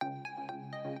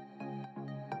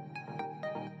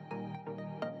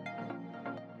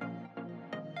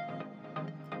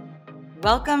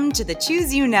Welcome to the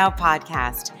Choose You Now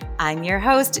podcast. I'm your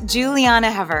host, Juliana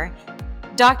Hever.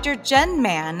 Dr. Jen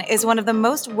Mann is one of the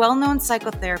most well-known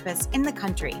psychotherapists in the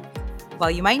country. While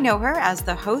you might know her as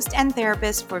the host and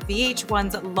therapist for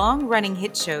VH1's long-running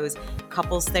hit shows,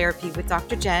 Couples Therapy with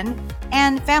Dr. Jen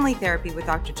and Family Therapy with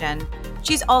Dr. Jen,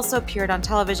 she's also appeared on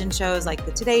television shows like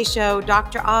The Today Show,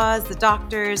 Dr. Oz, The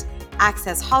Doctors,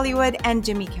 Access Hollywood, and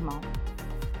Jimmy Kimmel.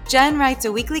 Jen writes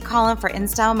a weekly column for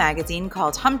InStyle magazine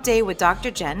called Hump Day with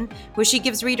Dr. Jen, where she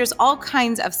gives readers all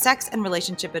kinds of sex and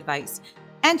relationship advice.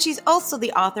 And she's also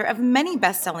the author of many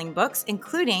best-selling books,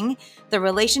 including The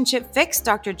Relationship Fix,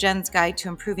 Dr. Jen's Guide to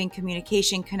Improving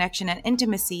Communication, Connection, and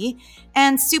Intimacy,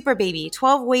 and Super Baby,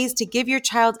 12 Ways to Give Your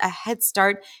Child a Head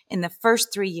Start in the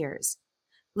First 3 Years.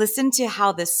 Listen to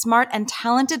how this smart and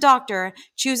talented doctor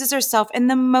chooses herself in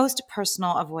the most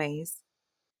personal of ways.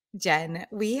 Jen,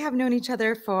 we have known each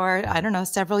other for,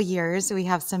 several years. We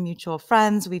have some mutual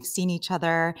friends. We've seen each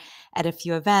other at a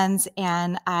few events.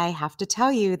 And I have to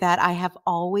tell you that I have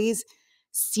always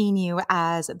seen you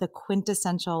as the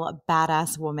quintessential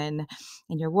badass woman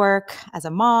in your work, as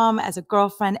a mom, as a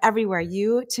girlfriend, everywhere.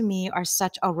 You, to me, are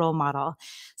such a role model.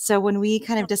 So when we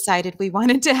kind of decided we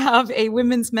wanted to have a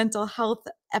women's mental health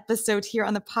episode here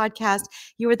on the podcast,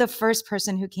 you were the first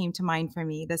person who came to mind for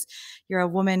me. You're a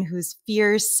woman who's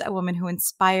fierce, a woman who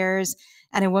inspires,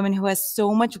 and a woman who has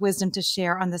so much wisdom to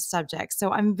share on this subject.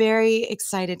 So I'm very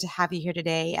excited to have you here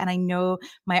today. And I know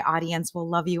my audience will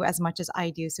love you as much as I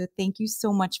do. So thank you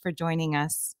so much for joining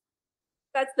us.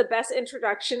 That's the best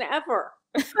introduction ever.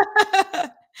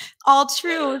 All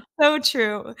true. So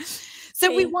true.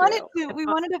 So we wanted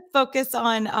to focus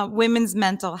on women's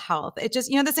mental health. It just,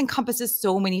 this encompasses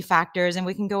so many factors and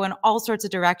we can go in all sorts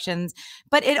of directions,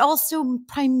 but it also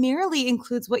primarily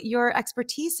includes what your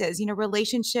expertise is,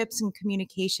 relationships and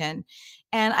communication.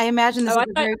 And I imagine this I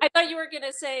thought you were going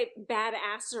to say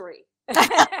badassery.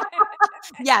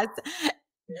 Yes.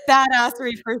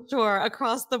 Badassery for sure,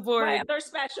 across the board. My other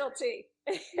specialty.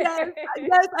 Yes,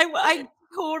 I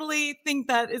totally think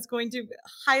that is going to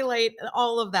highlight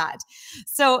all of that.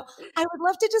 So I would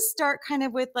love to just start kind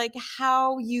of with like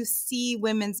how you see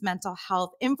women's mental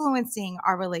health influencing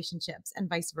our relationships and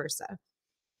vice versa.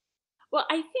 Well,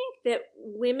 I think that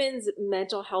women's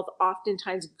mental health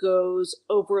oftentimes goes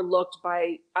overlooked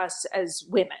by us as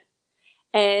women.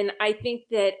 And I think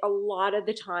that a lot of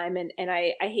the time, and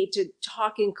I hate to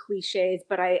talk in cliches,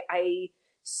 but I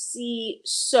see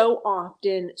so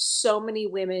often so many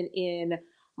women in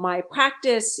my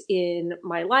practice, in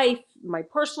my life, my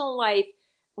personal life,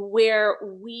 where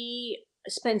we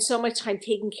spend so much time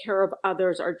taking care of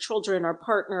others, our children, our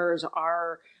partners,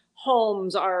 our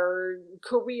homes, our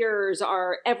careers,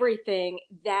 our everything,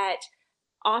 that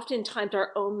oftentimes our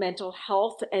own mental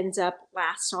health ends up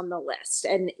last on the list.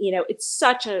 And, it's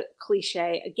such a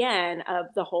cliche again of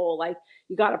the whole, like,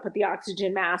 you got to put the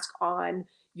oxygen mask on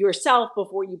yourself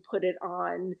before you put it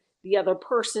on the other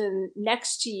person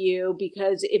next to you,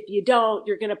 because if you don't,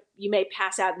 you may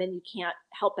pass out and then you can't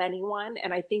help anyone.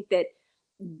 And I think that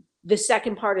the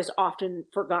second part is often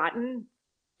forgotten,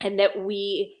 and that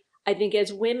I think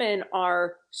as women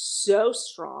are so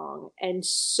strong and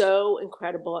so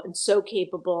incredible and so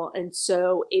capable and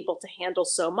so able to handle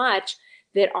so much,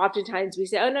 that oftentimes we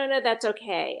say, oh, no, that's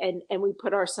okay. And we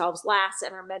put ourselves last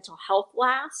and our mental health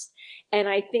last. And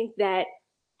I think that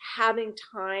having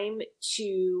time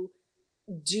to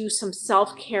do some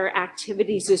self-care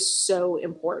activities is so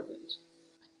important.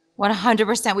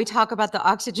 100%. We talk about the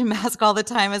oxygen mask all the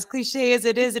time. As cliche as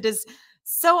it is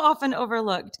so often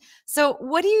overlooked. So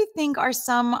what do you think are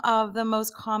some of the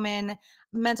most common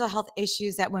mental health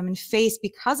issues that women face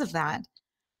because of that?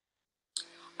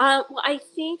 Well, I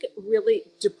think really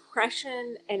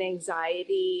depression and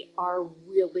anxiety are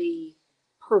really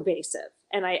pervasive.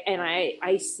 And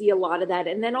I see a lot of that.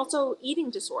 And then also eating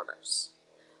disorders.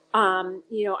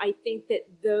 I think that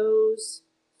those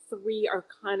three are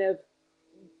kind of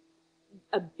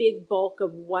a big bulk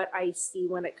of what I see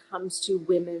when it comes to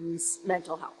women's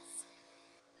mental health.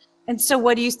 And so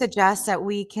what do you suggest that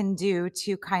we can do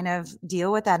to kind of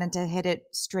deal with that and to hit it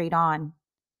straight on?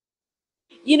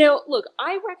 Look,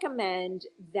 I recommend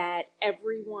that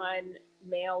everyone,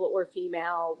 male or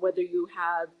female, whether you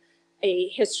have a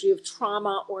history of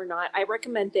trauma or not, I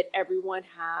recommend that everyone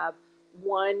have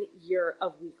 1 year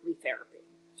of weekly therapy.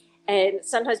 And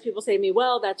sometimes people say to me,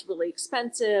 well, that's really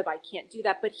expensive, I can't do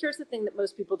that. But here's the thing that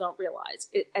most people don't realize,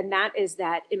 and that is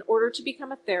that in order to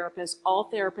become a therapist, all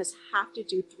therapists have to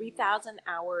do 3,000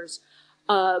 hours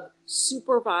of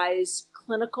supervised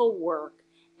clinical work.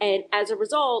 And as a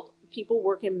result, people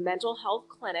work in mental health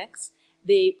clinics.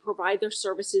 They provide their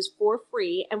services for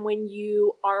free. And when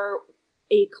you are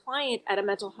a client at a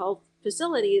mental health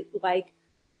facility, like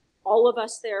all of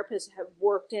us therapists have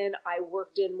worked in, I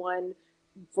worked in one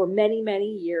for many,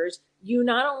 many years, you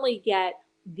not only get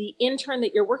the intern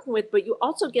that you're working with, but you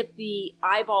also get the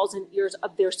eyeballs and ears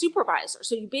of their supervisor.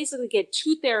 So you basically get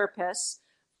two therapists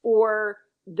for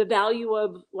the value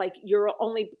of, like, you're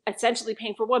only essentially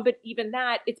paying for one, but even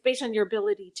that, it's based on your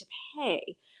ability to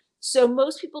pay. So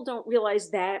most people don't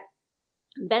realize that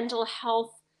mental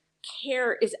health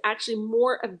care is actually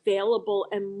more available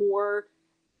and more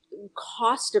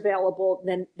cost available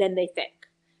than they think.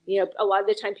 A lot of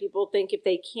the time people think if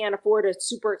they can't afford a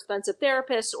super expensive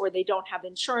therapist or they don't have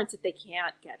insurance that they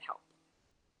can't get help.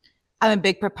 I'm a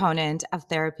big proponent of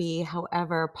therapy,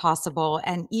 however possible.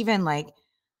 And even like,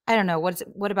 I don't know,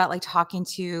 what about like talking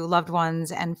to loved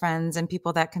ones and friends and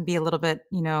people that can be a little bit,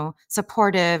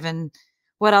 supportive, and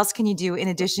what else can you do in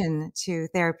addition to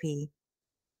therapy?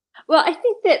 Well, I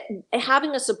think that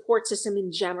having a support system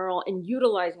in general and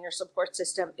utilizing your support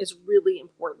system is really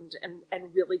important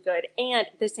and really good. And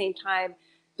at the same time,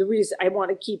 the reason I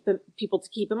want to keep people to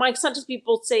keep in mind, sometimes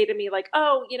people say to me like,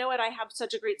 oh, you know what, I have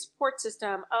such a great support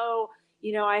system. Oh,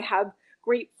 I have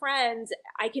great friends.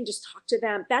 I can just talk to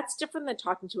them. That's different than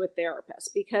talking to a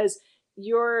therapist, because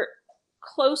your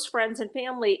close friends and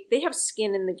family, they have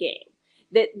skin in the game,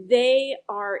 that they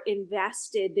are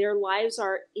invested, their lives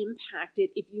are impacted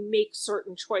if you make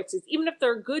certain choices, even if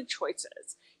they're good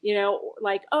choices.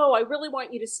 Like, oh, I really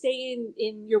want you to stay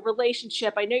in your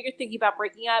relationship. I know you're thinking about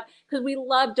breaking up because we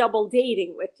love double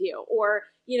dating with you. Or,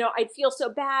 I'd feel so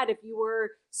bad if you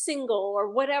were single, or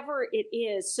whatever it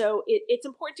is. So it's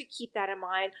important to keep that in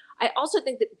mind. I also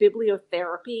think that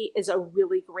bibliotherapy is a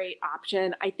really great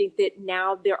option. I think that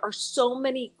now there are so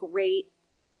many great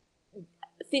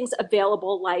things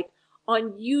available, like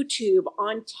on YouTube,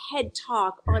 on TED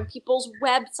Talk, on people's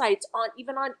websites,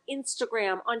 even on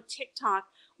Instagram, on TikTok,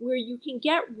 where you can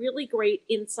get really great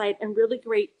insight and really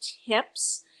great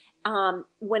tips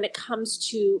when it comes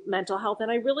to mental health.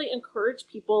 And I really encourage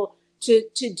people to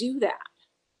do that.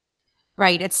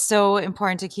 Right. It's so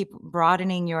important to keep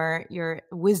broadening your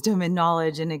wisdom and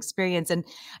knowledge and experience. And,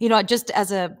 just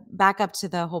as a backup to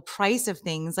the whole price of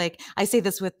things, like I say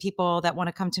this with people that want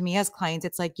to come to me as clients,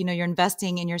 it's like, you're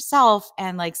investing in yourself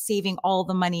and like saving all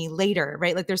the money later,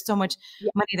 right? Like there's so much Yeah,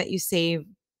 money that you save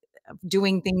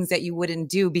doing things that you wouldn't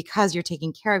do because you're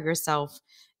taking care of yourself.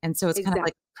 And so it's kind of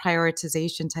exactly. like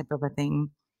prioritization type of a thing.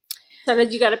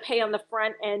 Sometimes you got to pay on the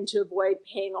front end to avoid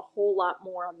paying a whole lot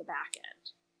more on the back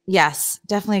end. Yes,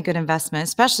 definitely a good investment,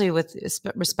 especially with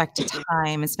respect to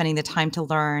time and spending the time to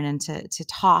learn and to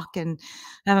talk. And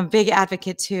I'm a big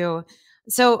advocate too.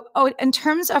 So, in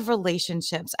terms of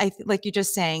relationships, like you're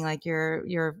just saying, like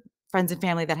your friends and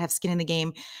family that have skin in the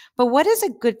game. But what is a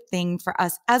good thing for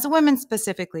us as women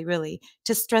specifically, really,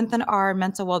 to strengthen our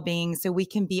mental well-being so we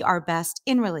can be our best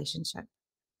in relationship?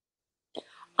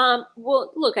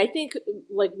 Well, look, I think,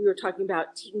 like we were talking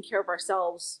about, taking care of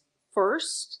ourselves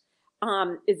first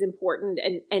is important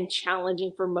and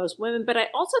challenging for most women. But I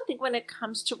also think when it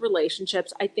comes to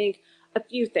relationships, I think a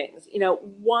few things.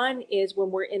 One is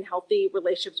when we're in healthy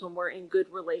relationships, when we're in good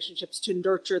relationships, to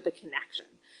nurture the connection,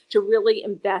 to really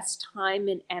invest time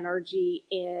and energy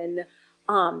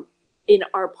um, in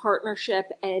our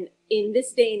partnership. And in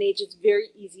this day and age, it's very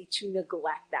easy to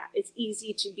neglect that. It's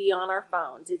easy to be on our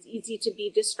phones. It's easy to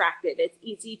be distracted. It's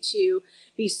easy to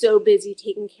be so busy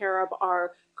taking care of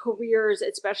our careers,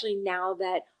 especially now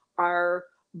that our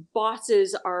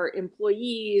bosses, our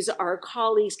employees, our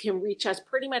colleagues can reach us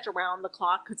pretty much around the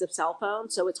clock because of cell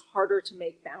phones. So it's harder to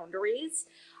make boundaries.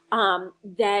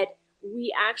 That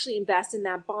we actually invest in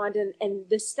that bond. And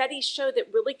the studies show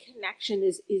that really connection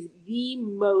is the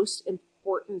most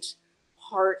important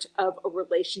part of a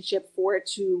relationship for it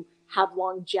to have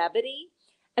longevity.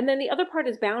 And then the other part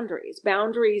is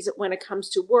boundaries when it comes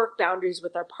to work, boundaries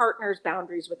with our partners,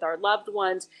 boundaries with our loved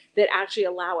ones, that actually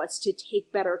allow us to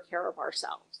take better care of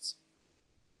ourselves.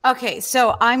 Okay,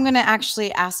 so I'm going to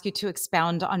actually ask you to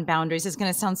expound on boundaries. It's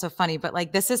going to sound so funny, but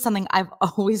like this is something I've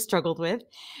always struggled with.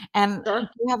 And do Sure.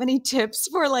 you have any tips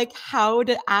for like how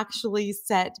to actually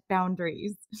set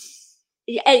boundaries?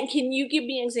 Yeah, and can you give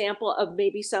me an example of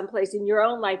maybe some place in your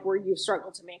own life where you've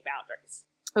struggled to make boundaries?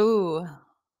 Oh,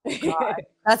 God,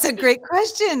 that's a great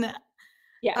question.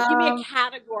 Yeah, give me a Um,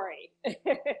 category.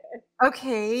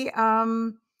 okay.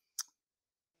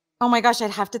 Oh my gosh,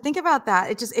 I'd have to think about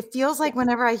that. It feels Yeah, like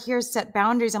whenever I hear set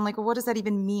boundaries, I'm like, well, what does that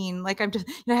even mean? Like I'm just,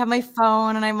 I have my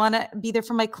phone and I want to be there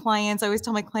for my clients. I always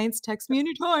tell my clients, text me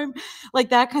anytime, like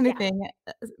that kind of yeah. thing.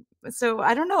 So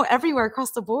I don't know, everywhere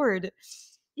across the board.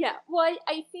 Yeah. Well,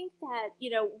 I think that,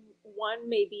 one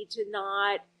may be to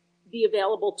not be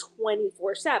available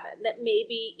 24/7. That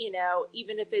maybe,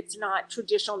 even if it's not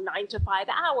traditional 9 to 5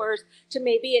 hours, to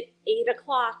maybe at 8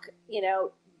 o'clock,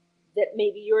 that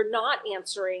maybe you're not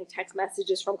answering text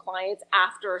messages from clients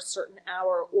after a certain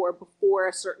hour or before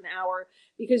a certain hour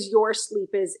because your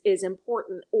sleep is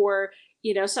important. Or,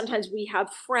 sometimes we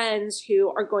have friends who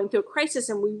are going through a crisis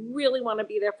and we really want to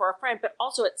be there for our friend, but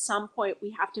also at some point we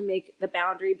have to make the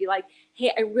boundary, be like,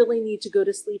 hey, I really need to go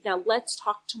to sleep now. Let's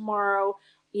talk tomorrow.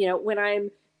 When I'm,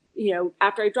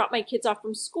 after I drop my kids off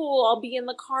from school, I'll be in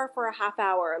the car for a half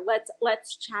hour.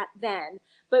 Let's chat then.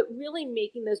 But really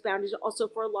making those boundaries also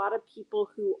for a lot of people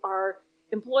who are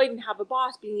employed and have a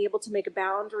boss, being able to make a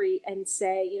boundary and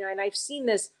say, and I've seen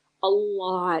this a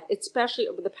lot, especially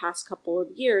over the past couple of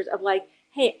years, of like,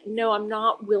 hey, no, I'm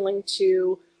not willing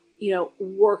to,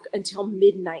 work until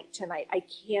midnight tonight. I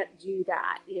can't do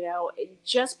that.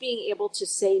 Just being able to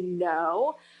say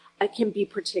no, can be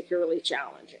particularly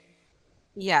challenging.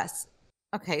 Yes.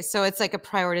 Okay. So it's like a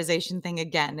prioritization thing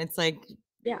again. It's like,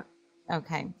 Yeah.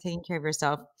 okay, taking care of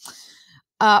yourself.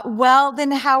 Well,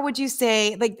 then how would you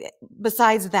say, like,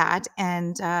 besides that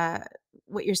and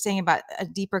what you're saying about a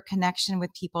deeper connection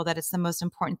with people, that it's the most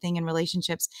important thing in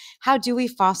relationships, how do we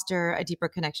foster a deeper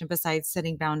connection besides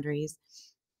setting boundaries?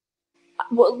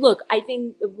 Well, look, I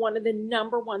think one of the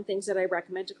number one things that I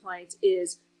recommend to clients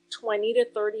is 20 to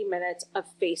 30 minutes of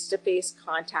face-to-face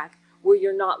contact where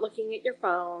you're not looking at your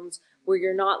phones, where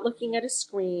you're not looking at a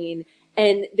screen.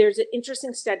 And there's an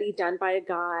interesting study done by a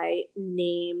guy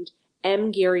named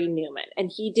M. Gary Newman,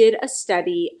 and he did a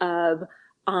study of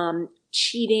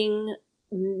cheating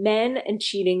men and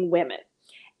cheating women.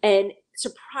 And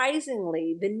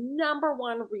surprisingly, the number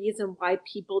one reason why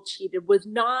people cheated was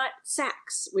not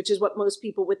sex, which is what most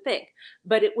people would think,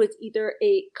 but it was either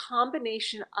a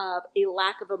combination of a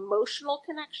lack of emotional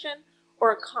connection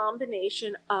or a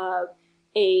combination of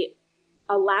a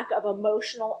lack of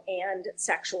emotional and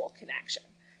sexual connection.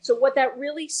 So what that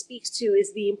really speaks to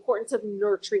is the importance of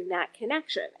nurturing that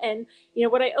connection. And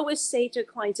what I always say to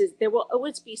clients is there will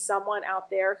always be someone out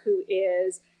there who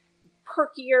is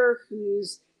perkier,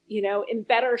 who's in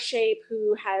better shape,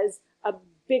 who has a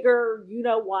bigger,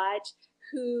 what,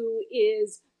 who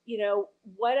is,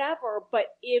 whatever.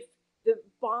 But if the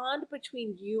bond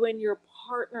between you and your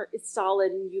partner is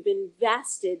solid and you've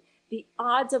invested, the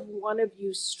odds of one of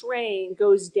you straying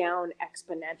goes down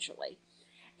exponentially.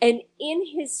 And in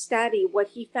his study, what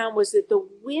he found was that the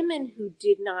women who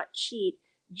did not cheat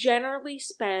generally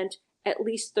spent at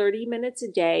least 30 minutes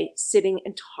a day sitting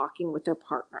and talking with their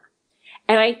partner.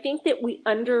 And I think that we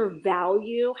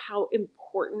undervalue how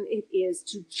important it is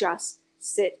to just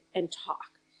sit and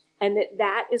talk. And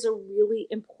that is a really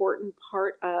important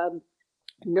part of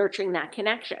nurturing that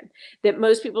connection. That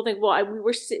most people think, well,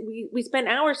 we spent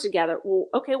hours together. Well,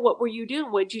 okay, what were you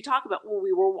doing? What did you talk about? Well,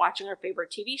 we were watching our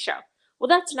favorite TV show. Well,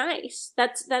 that's nice.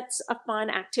 That's a fun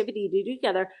activity to do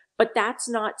together, but that's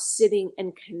not sitting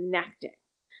and connecting.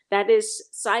 That is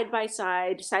side by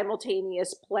side,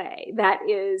 simultaneous play. That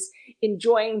is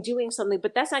enjoying doing something,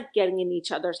 but that's not getting in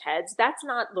each other's heads. That's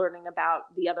not learning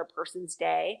about the other person's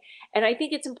day. And I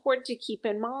think it's important to keep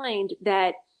in mind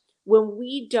that when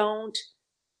we don't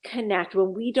connect,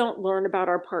 when we don't learn about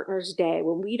our partner's day,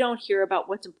 when we don't hear about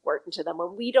what's important to them,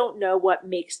 when we don't know what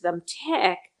makes them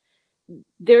tick,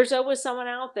 there's always someone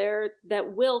out there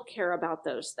that will care about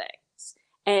those things.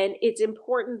 And it's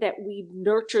important that we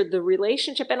nurture the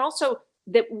relationship and also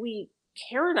that we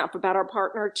care enough about our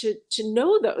partner to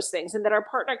know those things, and that our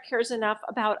partner cares enough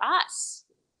about us.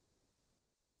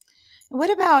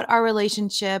 What about our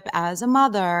relationship as a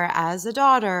mother, as a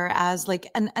daughter, as like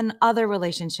and other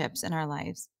relationships in our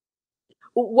lives?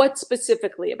 What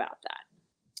specifically about that?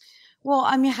 Well,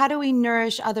 I mean, how do we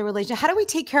nourish other relationships? How do we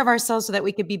take care of ourselves so that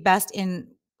we could be best in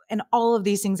all of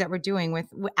these things that we're doing with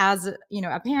as a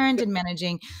parent, and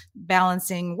managing,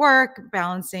 balancing work,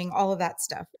 balancing all of that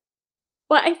stuff?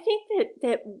 Well, I think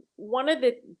that one of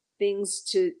the things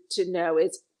to know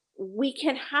is we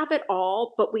can have it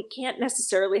all, but we can't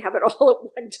necessarily have it all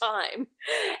at one time.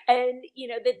 And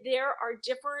that there are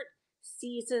different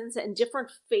seasons and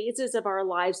different phases of our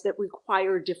lives that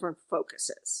require different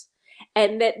focuses.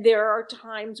 And that there are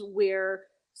times where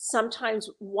sometimes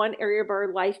one area of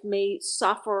our life may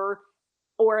suffer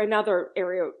or another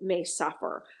area may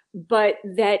suffer, but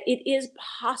that it is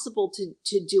possible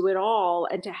to do it all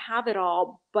and to have it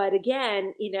all. But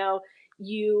again,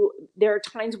 there are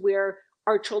times where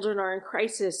our children are in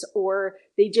crisis or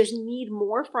they just need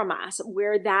more from us,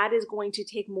 where that is going to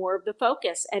take more of the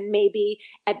focus. And maybe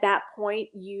at that point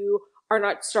you are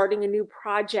not starting a new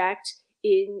project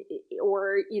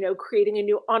or creating a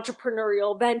new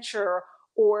entrepreneurial venture,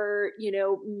 or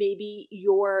maybe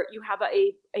you have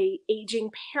a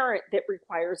aging parent that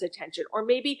requires attention, or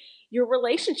maybe your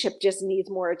relationship just needs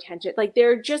more attention. Like,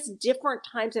 there are just different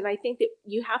times, and I think that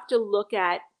you have to look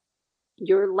at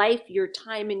your life, your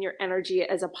time, and your energy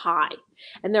as a pie.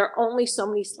 And there are only so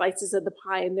many slices of the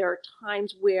pie. And there are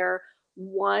times where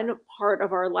one part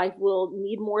of our life will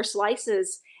need more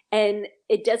slices. And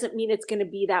it doesn't mean it's going to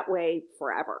be that way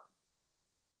forever.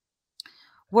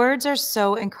 Words are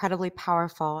so incredibly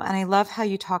powerful, and I love how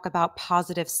you talk about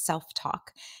positive self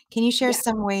talk. Can you share Yeah.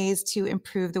 some ways to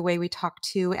improve the way we talk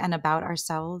to and about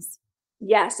ourselves?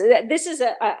 Yes, this is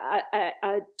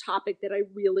a topic that I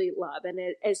really love, and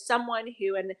as someone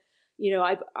who, and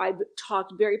I've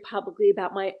talked very publicly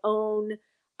about my own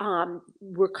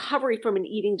recovery from an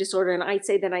eating disorder, and I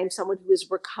say that I'm someone who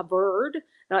is recovered,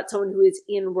 not someone who is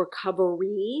in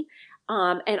recovery.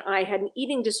 And I had an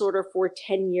eating disorder for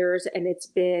 10 years, and it's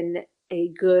been a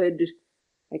good,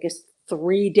 I guess,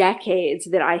 3 decades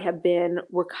that I have been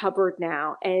recovered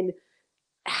now, and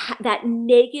that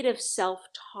negative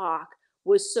self-talk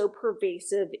was so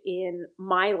pervasive in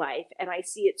my life, and I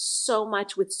see it so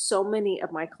much with so many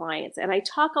of my clients. And I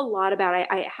talk a lot about,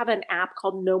 I have an app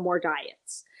called No More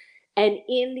Diets, and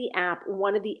in the app,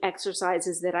 one of the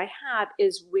exercises that I have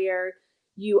is where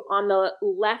you, on the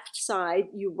left side,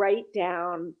 you write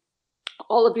down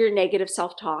all of your negative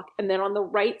self-talk, and then on the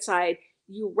right side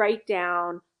you write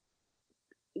down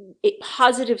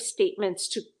positive statements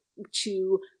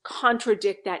to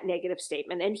contradict that negative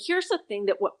statement. And here's the thing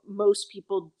that what most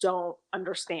people don't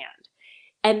understand,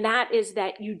 and that is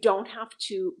that you don't have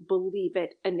to believe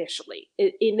it initially.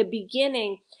 In the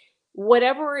beginning,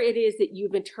 whatever it is that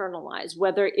you've internalized,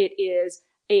 whether it is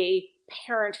a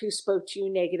parent who spoke to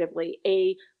you negatively,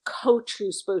 a coach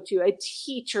who spoke to you, a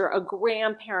teacher, a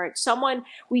grandparent, someone,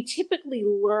 we typically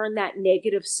learn that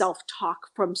negative self-talk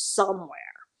from somewhere.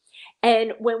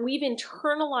 And when we've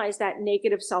internalized that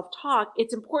negative self-talk,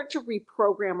 it's important to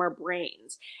reprogram our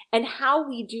brains. And how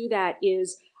we do that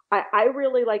is, I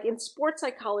really like, in sports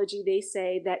psychology, they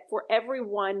say that for every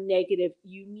one negative,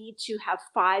 you need to have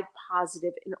 5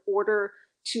 positive in order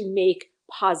to make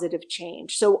positive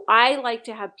change. So I like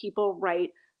to have people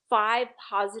write 5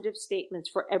 positive statements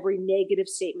for every negative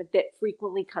statement that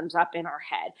frequently comes up in our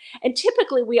head. And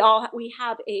typically we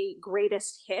have a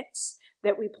greatest hits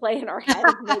that we play in our head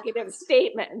of negative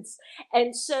statements.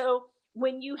 And so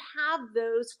when you have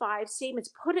those 5 statements,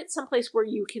 put it someplace where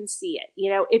you can see it.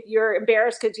 If you're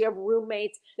embarrassed because you have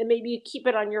roommates, then maybe you keep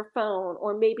it on your phone,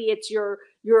 or maybe it's your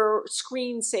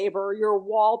screensaver, your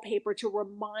wallpaper, to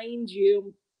remind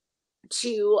you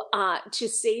to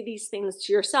say these things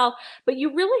to yourself. But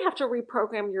you really have to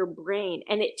reprogram your brain,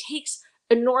 and it takes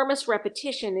enormous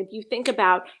repetition. If you think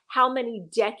about how many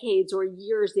decades or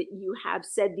years that you have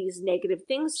said these negative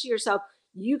things to yourself,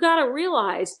 you got to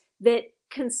realize that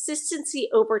consistency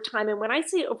over time, and when I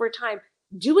say over time,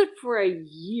 do it for a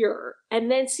year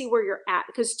and then see where you're at.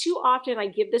 Because too often I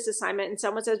give this assignment and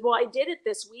someone says, well, I did it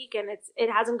this week and it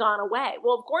hasn't gone away.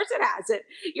 Well, of course it hasn't.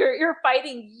 You're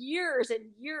fighting years and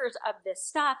years of this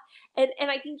stuff. And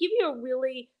I can give you a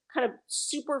really kind of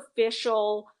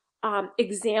superficial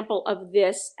example of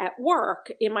this at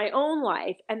work in my own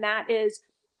life. And that is,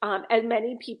 as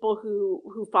many people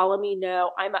who follow me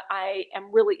know, I am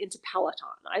really into Peloton.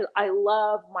 I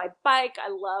love my bike.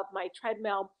 I love my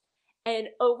treadmill. And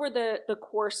over the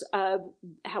course of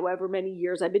however many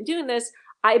years I've been doing this,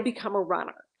 I've become a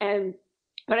runner. And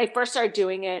when I first started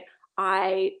doing it,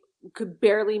 I could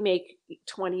barely make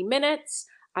 20 minutes.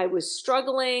 I was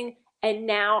struggling. And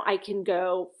now I can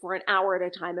go for an hour at a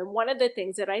time. And one of the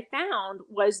things that I found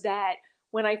was that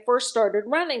when I first started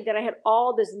running, that I had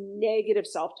all this negative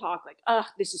self-talk, like, oh,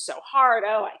 this is so hard.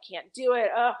 Oh, I can't do it.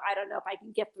 Oh, I don't know if I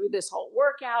can get through this whole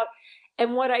workout.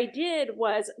 And what I did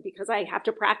was, because I have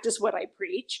to practice what I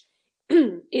preach,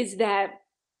 is that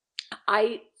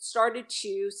I started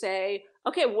to say,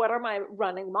 okay, what are my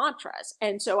running mantras?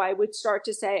 And so I would start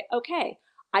to say, okay,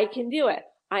 I can do it.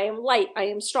 I am light. I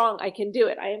am strong. I can do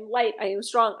it. I am light. I am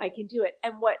strong. I can do it.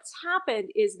 And what's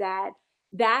happened is that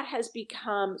has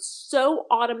become so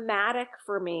automatic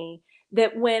for me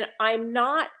that when I'm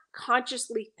not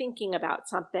consciously thinking about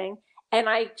something and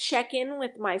I check in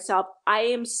with myself, I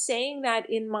am saying that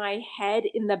in my head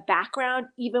in the background,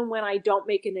 even when I don't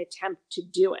make an attempt to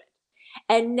do it.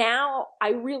 And now I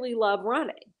really love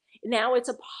running. Now it's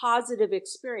a positive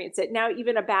experience. That now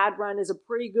even a bad run is a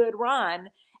pretty good run.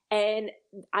 And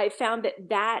I found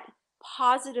that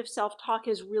positive self-talk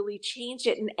has really changed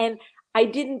it. And I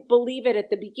didn't believe it at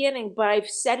the beginning, but I've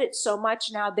said it so much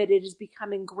now that it has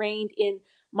become ingrained in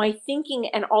my thinking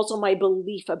and also my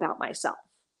belief about myself.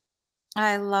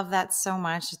 I love that so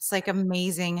much. It's like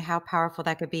amazing how powerful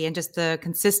that could be and just the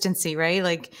consistency, right?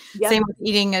 Like Yep. same with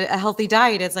eating a healthy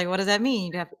diet. It's like, what does that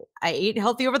mean? I ate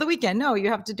healthy over the weekend. No, you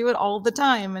have to do it all the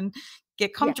time and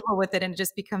get Yeah. comfortable with it, and it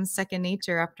just becomes second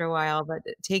nature after a while. But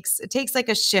it takes like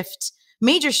a shift,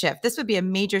 major shift. This would be a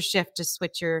major shift to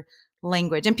switch your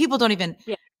language. And people don't even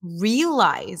Yeah.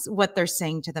 realize what they're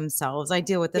saying to themselves. I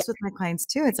deal with Yeah. this with my clients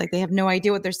too. It's like they have no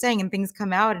idea what they're saying and things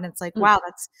come out and it's like, Mm. wow,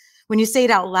 that's when you say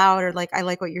it out loud, or like, I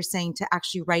like what you're saying, to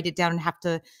actually write it down and have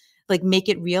to like make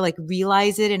it real, like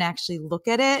realize it and actually look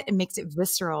at it. It makes it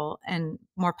visceral and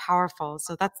more powerful.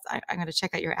 So I'm going to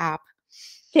check out your app.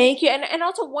 Thank you. And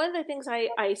also one of the things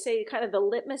I say, kind of the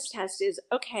litmus test is,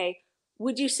 okay,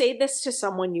 would you say this to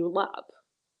someone you love?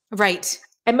 Right.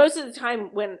 And most of the time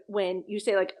when you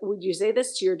say, like, would you say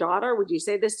this to your daughter? Would you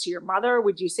say this to your mother?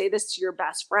 Would you say this to your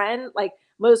best friend? Like,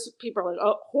 most people are like,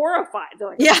 oh, horrified. They're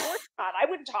like, of Yeah. course not. I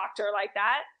wouldn't talk to her like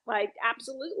that. Like,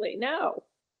 absolutely no.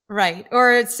 Right.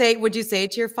 Or would you say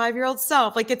it to your 5-year-old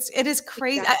self? Like it is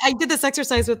crazy. Exactly. I did this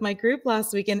exercise with my group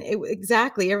last week and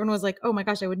exactly. Everyone was like, oh my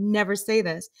gosh, I would never say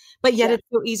this. But yet Yeah. it's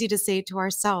so easy to say it to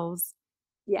ourselves.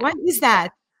 Yeah. What is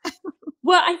that?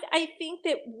 Well, I think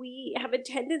that we have a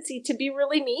tendency to be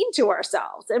really mean to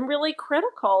ourselves and really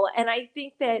critical. And I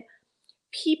think that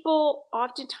people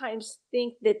oftentimes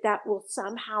think that that will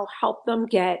somehow help them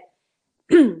get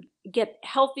get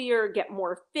healthier, get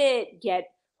more fit,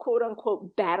 get quote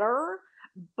unquote better,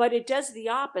 but it does the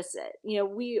opposite.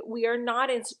 We are not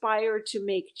inspired to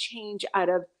make change out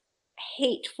of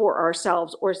hate for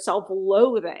ourselves or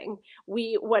self-loathing.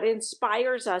 We What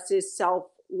inspires us is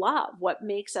self-love. What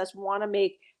makes us want to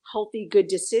make healthy, good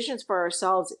decisions for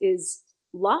ourselves is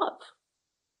love.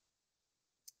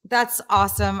 That's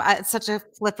awesome. It's such a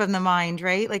flip of the mind,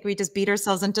 right? Like we just beat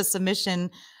ourselves into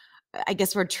submission. I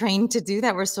guess we're trained to do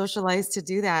that. We're socialized to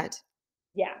do that.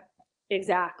 Yeah,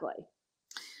 exactly.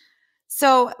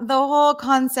 So the whole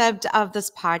concept of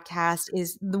this podcast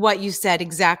is what you said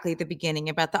exactly at the beginning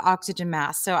about the oxygen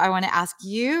mask. So I want to ask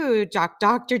you,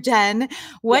 Dr. Jen,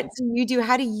 what Yes. do you do?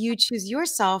 How do you choose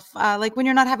yourself? Like when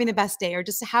you're not having the best day, or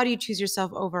just how do you choose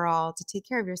yourself overall to take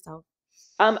care of yourself?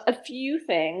 A few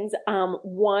things.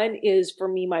 One is, for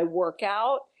me, my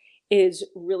workout is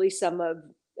really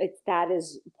that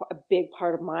is a big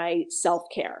part of my self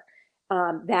care.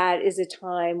 That is a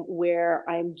time where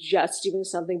I'm just doing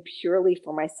something purely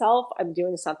for myself. I'm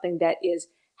doing something that is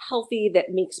healthy,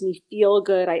 that makes me feel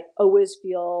good. I always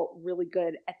feel really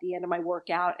good at the end of my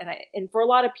workout. And for a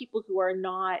lot of people who are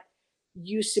not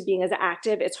used to being as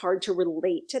active, it's hard to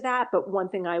relate to that. But one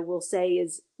thing I will say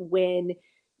is, when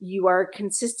you are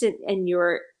consistent and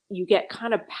you get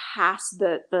kind of past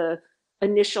the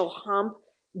initial hump,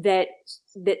 that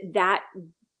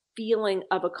feeling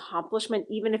of accomplishment,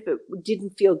 even if it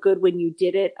didn't feel good when you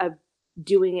did it, of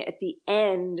doing it at the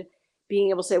end, being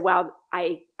able to say, wow,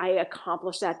 I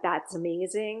accomplished that, that's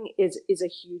amazing, is a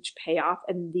huge payoff.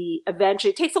 And the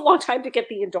eventually, it takes a long time to get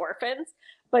the endorphins,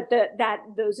 but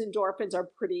those endorphins are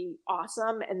pretty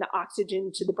awesome. And the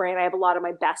oxygen to the brain, I have a lot of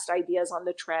my best ideas on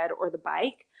the tread or the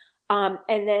bike.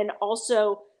 And then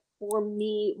also, for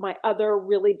me, my other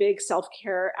really big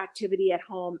self-care activity at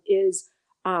home is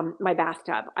my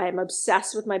bathtub. I am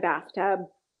obsessed with my bathtub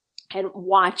and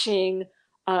watching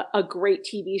a great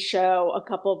TV show. A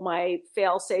couple of my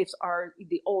fail safes are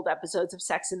the old episodes of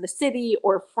Sex in the City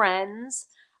or Friends,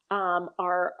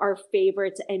 are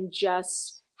favorites, and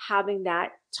just having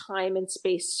that time and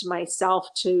space to myself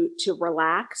to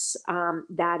relax.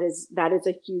 That is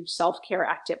a huge self-care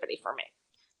activity for me.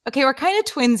 Okay, we're kind of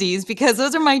twinsies because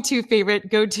those are my two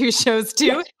favorite go-to shows too.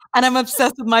 Yeah. And I'm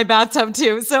obsessed with my bathtub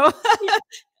too. So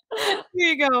here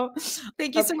you go.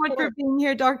 Thank you Of so much for course. being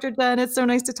here, Dr. Jen. It's so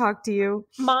nice to talk to you.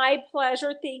 My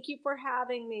pleasure. Thank you for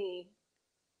having me.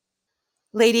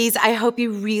 Ladies, I hope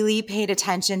you really paid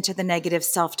attention to the negative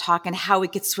self-talk and how we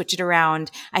could switch it around.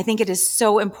 I think it is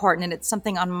so important, and it's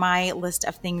something on my list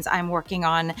of things I'm working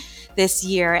on this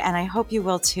year, and I hope you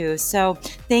will too. So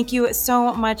thank you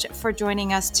so much for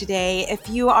joining us today. If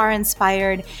you are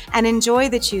inspired and enjoy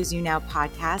the Choose You Now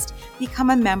podcast,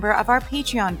 become a member of our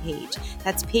Patreon page.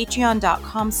 That's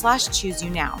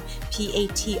patreon.com/chooseyounow,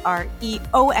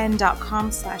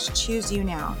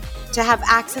 patreon.com/chooseyounow, to have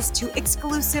access to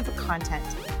exclusive content.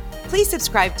 Please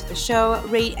subscribe to the show,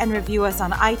 rate and review us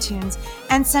on iTunes,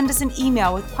 and send us an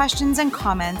email with questions and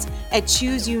comments at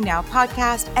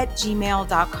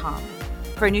chooseyounowpodcast@gmail.com.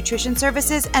 For nutrition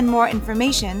services and more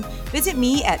information, visit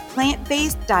me at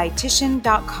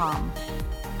plantbaseddietitian.com.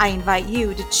 I invite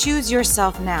you to choose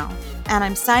yourself now, and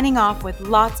I'm signing off with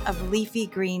lots of leafy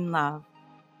green love.